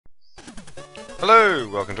Hello,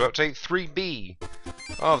 welcome to update 3B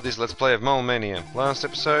of this Let's Play of Mania. Last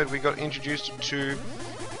episode we got introduced to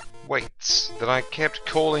weights that I kept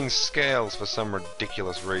calling scales for some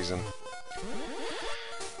ridiculous reason.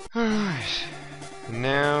 Alright,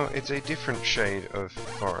 now it's a different shade of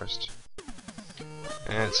forest.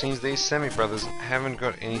 And it seems these Sammy brothers haven't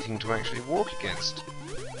got anything to actually walk against.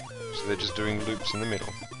 So they're just doing loops in the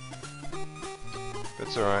middle. But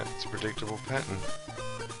it's alright, it's a predictable pattern.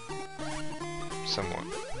 Somewhat.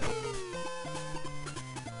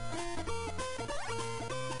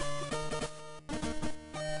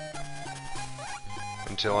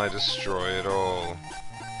 Until I destroy it all.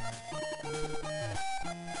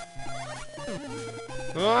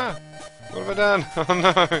 Ah! What have I done? Oh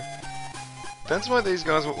no! That's why these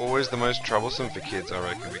guys were always the most troublesome for kids, I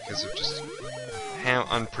reckon, because of just how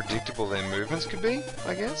unpredictable their movements could be,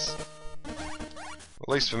 I guess? At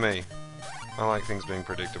least for me. I like things being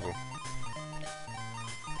predictable.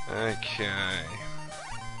 Okay.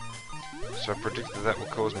 So I predict that will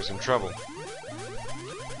cause me some trouble.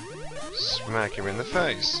 Smack him in the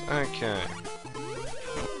face. Okay.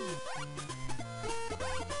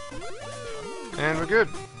 And we're good.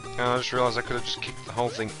 I just realised I could have just kicked the whole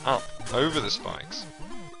thing up over the spikes.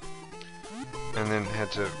 And then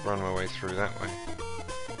had to run my way through that way.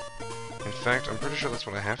 In fact, I'm pretty sure that's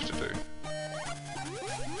what I have to do.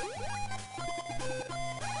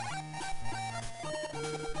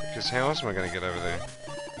 Because how else am I going to get over there?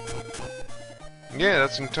 Yeah,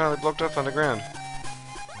 that's entirely blocked off underground.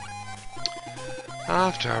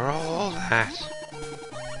 After all that.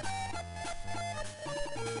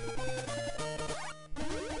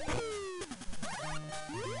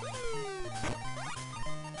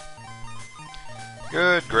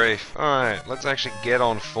 Good grief. Alright, let's actually get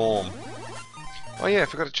on form. Oh yeah, I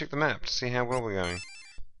forgot to check the map to see how well we're going.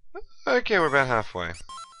 Okay, we're about halfway.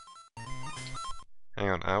 Hang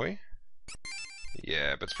on, are we?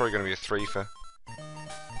 Yeah, but it's probably going to be a threefer.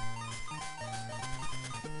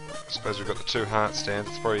 I suppose we've got the 2 heart stands.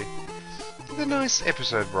 It's probably the nice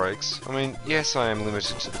episode breaks. I mean, yes, I am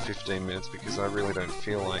limited to the 15 minutes because I really don't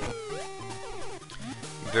feel like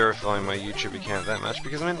verifying my YouTube account that much.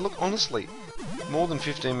 Because, I mean, look, honestly, more than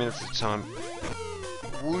 15 minutes at a time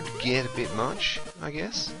would get a bit much, I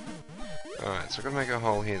guess. Alright, so I've got to make a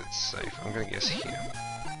hole here that's safe. I'm going to guess here.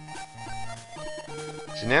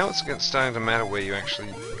 So now it's starting to matter where you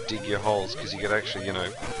actually dig your holes, because you could actually, you know,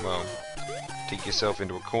 well, dig yourself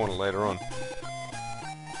into a corner later on.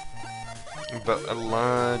 But a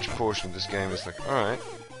large portion of this game is like, alright,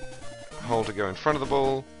 hole to go in front of the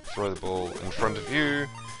ball, throw the ball in front of you,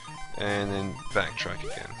 and then backtrack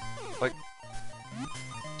again. Like,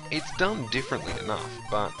 it's done differently enough,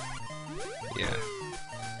 but, yeah.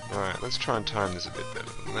 Alright, let's try and time this a bit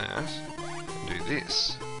better than that, and do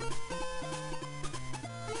this.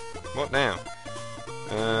 What now?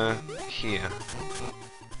 Here.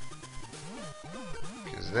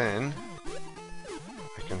 Because then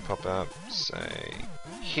I can pop up, say,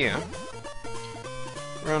 here.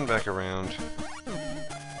 Run back around.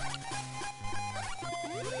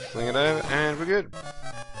 Fling it over, and we're good.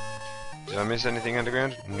 Did I miss anything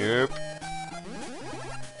underground? Nope.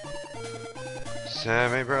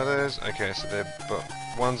 Sammy brothers. Okay, so they're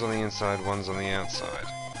one's on the inside, one's on the outside.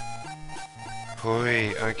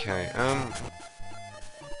 Hoi, okay,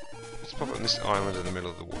 let's pop on this island in the middle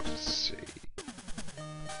of the water to see.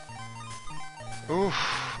 Oof,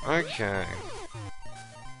 okay.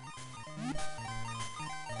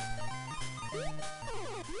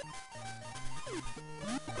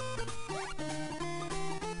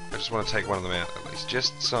 I just want to take one of them out at least,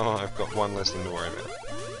 just so I've got one less thing to worry about.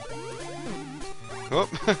 Whoop,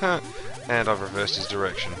 and I've reversed his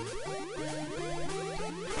direction.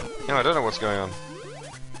 No, I don't know what's going on.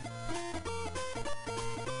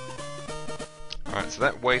 Alright, so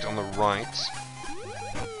that weight on the right...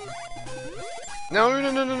 No.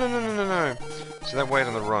 So that weight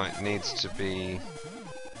on the right needs to be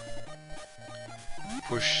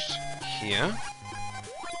pushed here.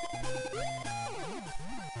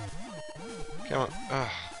 Come on.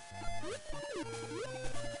 Ugh.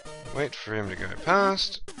 Wait for him to go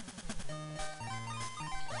past.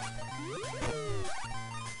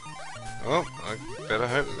 Well, I better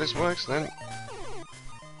hope that this works then.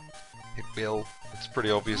 It will. It's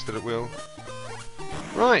pretty obvious that it will.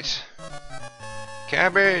 Right.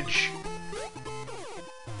 Cabbage!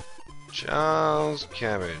 Charles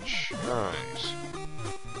Cabbage. Right.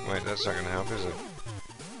 Wait, that's not going to help, is it?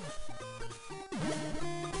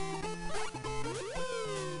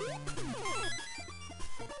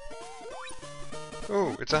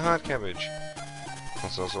 Oh, it's a hard cabbage.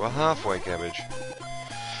 It's also a halfway cabbage.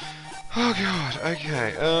 Oh god,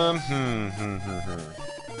 okay,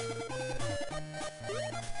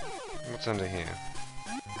 What's under here?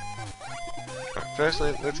 Right,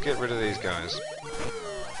 firstly, let's get rid of these guys.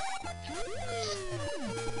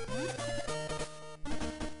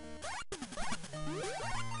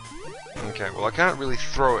 Okay, well I can't really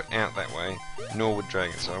throw it out that way, nor would drag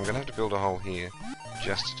it, so I'm gonna have to build a hole here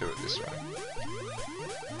just to do it this way.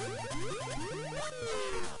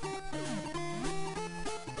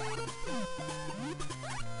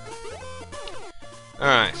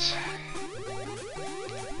 Alright.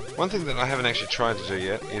 One thing that I haven't actually tried to do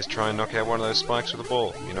yet is try and knock out one of those spikes with a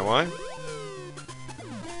ball. You know why?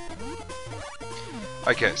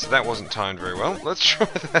 Okay, so that wasn't timed very well. Let's try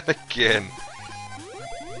that again.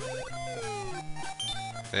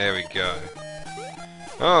 There we go.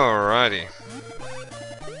 Alrighty.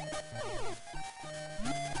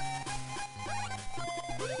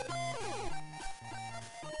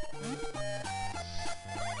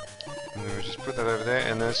 And then we just put that over there,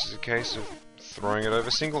 and this is a case of throwing it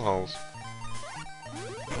over single holes.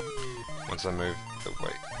 Once I move the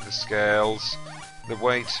weight, the scales, the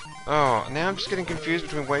weight. Oh, now I'm just getting confused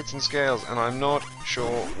between weights and scales, and I'm not sure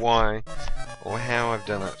why or how I've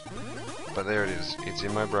done it. But there it is. It's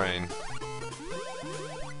in my brain.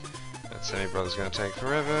 That Sammy Brother's going to take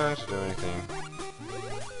forever to do anything.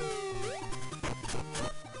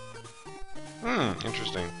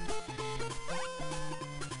 Interesting.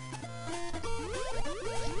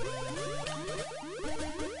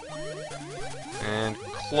 And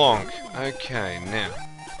clonk. Okay, now.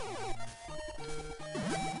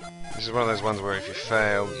 This is one of those ones where if you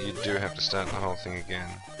fail, you do have to start the whole thing again.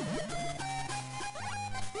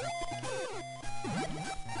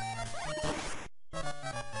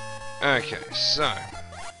 Okay, so.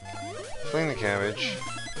 Fling the cabbage.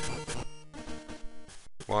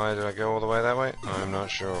 Why did I go all the way that way? I'm not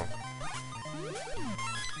sure.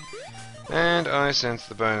 And I sense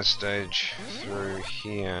the bonus stage through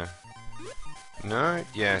here. No?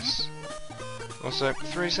 Yes. Also,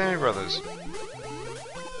 3 Sammy Brothers.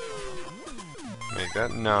 Make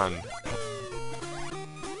that none.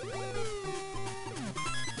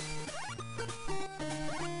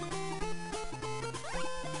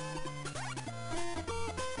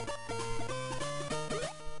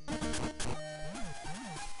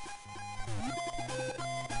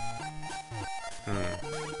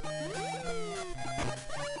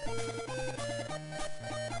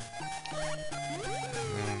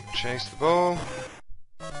 Chase the ball.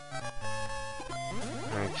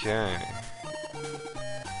 Okay.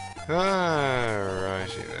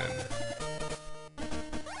 Alrighty then.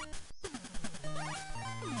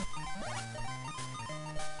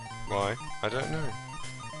 Why? I don't know.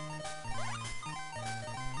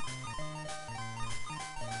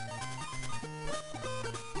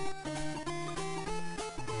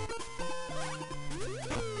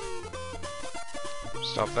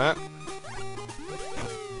 Stop that.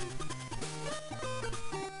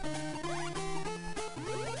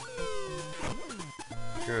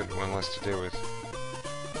 Good, one less to deal with.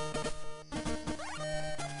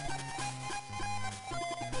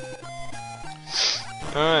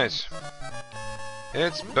 Alright.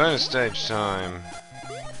 It's bonus stage time.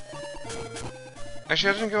 Actually,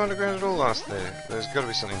 I didn't go underground at all last there. There's got to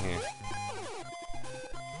be something here.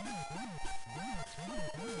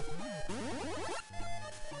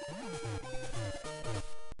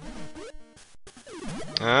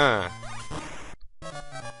 Ah.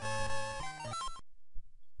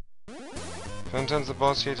 Funton's the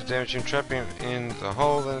boss here to damage him, trap him in the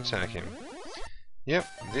hole, then attack him. Yep,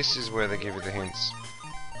 this is where they give you the hints.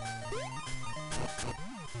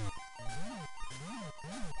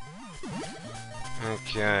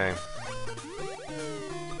 Okay.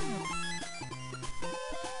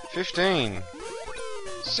 15.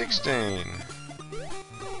 16.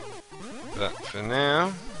 But for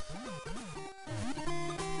now,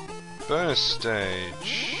 bonus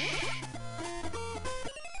stage.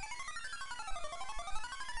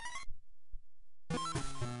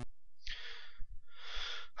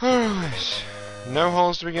 Alright. No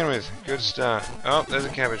holes to begin with. Good start. Oh, there's a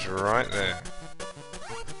cabbage right there.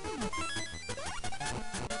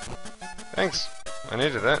 Thanks. I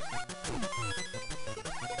needed that.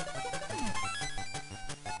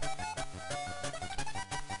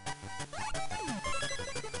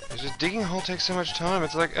 Just digging a hole takes so much time.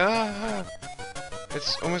 It's like,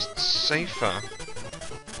 it's almost safer.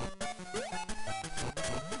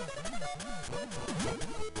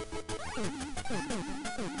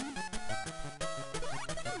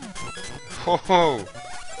 Whoa!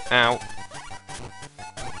 Ow.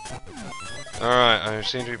 Alright, I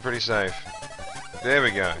seem to be pretty safe. There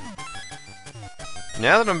we go.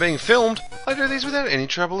 Now that I'm being filmed, I do these without any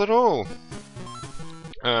trouble at all.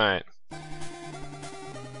 Alright.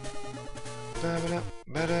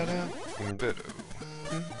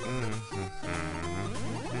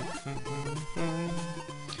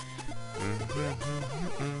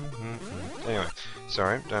 Anyway,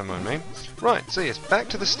 sorry, don't mind me. Right, so yes, back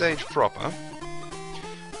to the stage proper.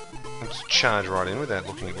 Let's charge right in without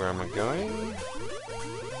looking at where I'm going.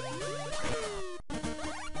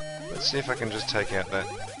 Let's see if I can just take out that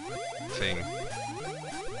thing.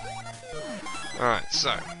 Alright,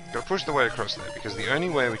 so, gotta push the way across there, because the only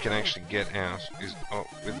way we can actually get out is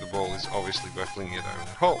with the ball is obviously by flinging it over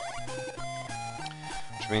that hole.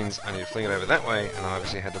 Which means I need to fling it over that way, and I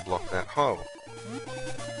obviously had to block that hole.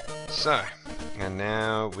 So, and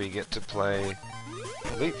now we get to play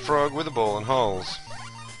leapfrog with the ball and holes.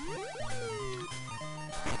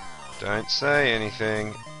 Don't say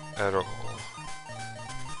anything at all.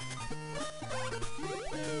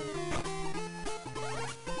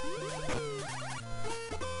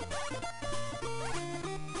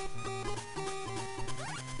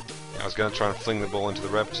 I was going to try and fling the ball into the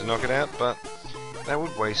rabbit to knock it out, but that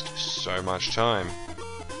would waste so much time.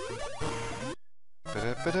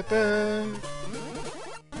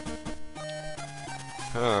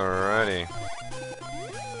 Alrighty.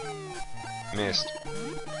 Missed.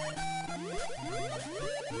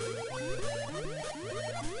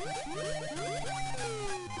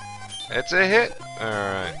 It's a hit!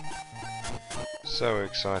 Alright. So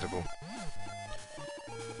excitable.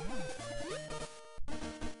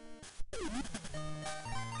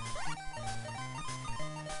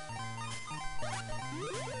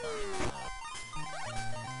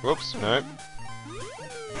 Whoops, no.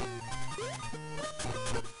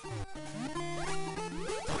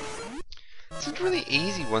 It's really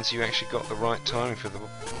easy once you actually got the right timing for the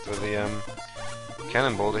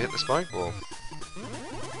cannonball to hit the spike ball.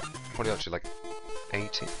 What are you up to, like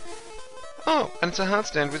 80? Oh, and it's a heart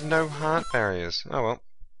stand with no heart barriers. Oh well.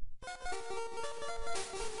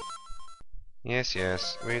 Yes,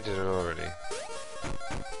 yes, we did it already.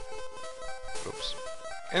 Oops.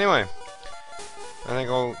 Anyway, I think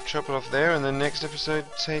I'll chop it off there and then next episode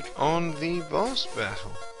take on the boss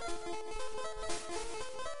battle.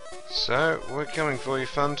 So, we're coming for you,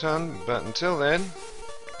 Funton, but until then,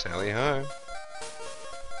 tally-ho.